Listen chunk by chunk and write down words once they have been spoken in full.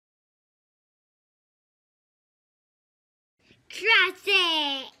Trust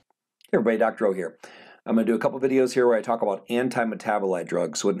it! Hey everybody, Dr. O here. I'm going to do a couple videos here where I talk about anti-metabolite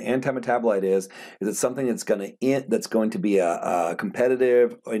drugs. So what an anti-metabolite is it's something that's going to be a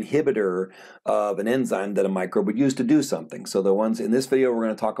competitive inhibitor of an enzyme that a microbe would use to do something. So the ones in this video, we're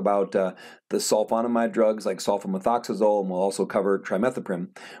going to talk about the sulfonamide drugs like sulfomethoxazole, and we'll also cover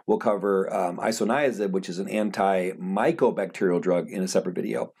trimethoprim. We'll cover isoniazid, which is an anti-mycobacterial drug, in a separate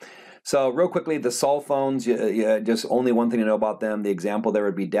video. So real quickly, the sulfones, just only one thing to know about them. The example there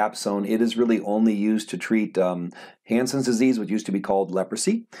would be dapsone. It is really only used to treat Hansen's disease, which used to be called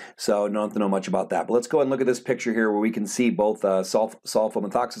leprosy. So don't have to know much about that. But let's go and look at this picture here where we can see both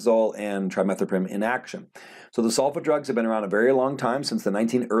sulfomethoxazole and trimethoprim in action. So the sulfa drugs have been around a very long time, since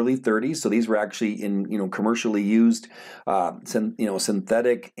the early 30s. So these were actually in commercially used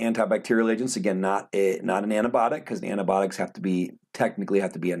synthetic antibacterial agents. Again, not an antibiotic, because antibiotics technically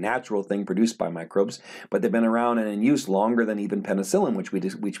have to be a natural thing produced by microbes, but they've been around and in use longer than even penicillin, which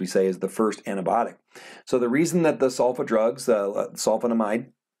we say is the first antibiotic. So the reason that the sulfa drugs, sulfonamide,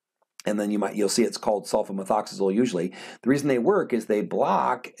 and then you'll see it's called sulfomethoxazole usually. The reason they work is they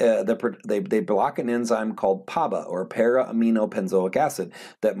block they block an enzyme called PABA, or para-aminobenzoic acid,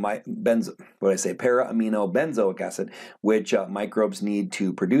 para-aminobenzoic acid, which microbes need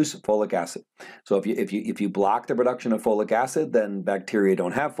to produce folic acid. So if you block the production of folic acid, then bacteria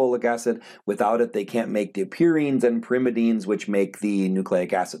don't have folic acid. Without it, they can't make the purines and pyrimidines, which make the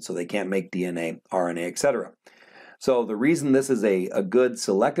nucleic acid. So they can't make DNA, RNA, etc. So the reason this is a good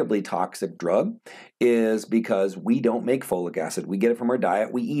selectively toxic drug is because we don't make folic acid. We get it from our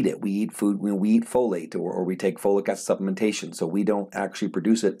diet. We eat it. We eat food. We eat folate, or we take folic acid supplementation. So we don't actually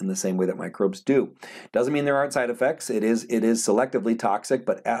produce it in the same way that microbes do. Doesn't mean there aren't side effects. It is selectively toxic,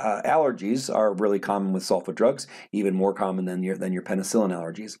 but allergies are really common with sulfa drugs, even more common than your penicillin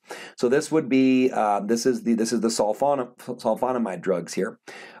allergies. So this would be this is the sulfonamide drugs here.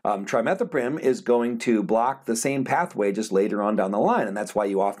 Trimethoprim is going to block the same pathway just later on down the line, and that's why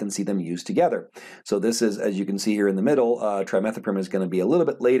you often see them used together. So this is, as you can see here in the middle, trimethoprim is going to be a little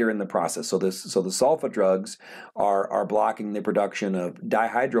bit later in the process. So the sulfa drugs are blocking the production of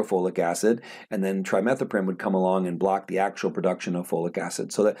dihydrofolic acid, and then trimethoprim would come along and block the actual production of folic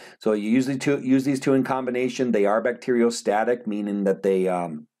acid. So you usually use these two in combination. They are bacteriostatic, meaning that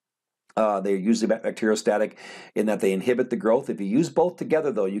they're usually bacteriostatic in that they inhibit the growth. If you use both together,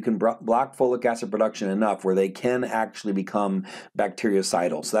 though, you can block folic acid production enough where they can actually become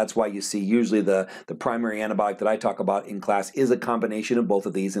bactericidal. So that's why you see usually the primary antibiotic that I talk about in class is a combination of both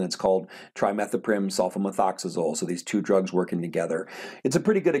of these, and it's called trimethoprim-sulfamethoxazole. So these two drugs working together. It's a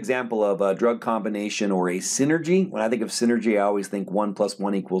pretty good example of a drug combination or a synergy. When I think of synergy, I always think 1 +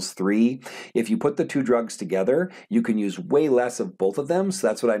 1 = 3. If you put the two drugs together, you can use way less of both of them. So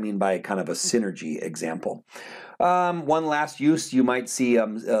that's what I mean by kind of a synergy example. One last use, you might see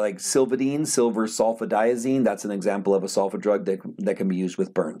like silvadine, silver sulfadiazine. That's an example of a sulfa drug that can be used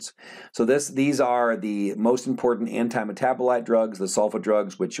with burns. So these are the most important anti-metabolite drugs, the sulfa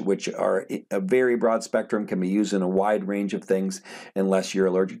drugs, which are a very broad spectrum, can be used in a wide range of things unless you're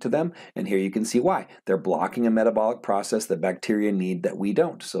allergic to them. And here you can see why. They're blocking a metabolic process that bacteria need that we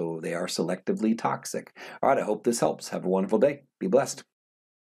don't. So they are selectively toxic. All right, I hope this helps. Have a wonderful day. Be blessed.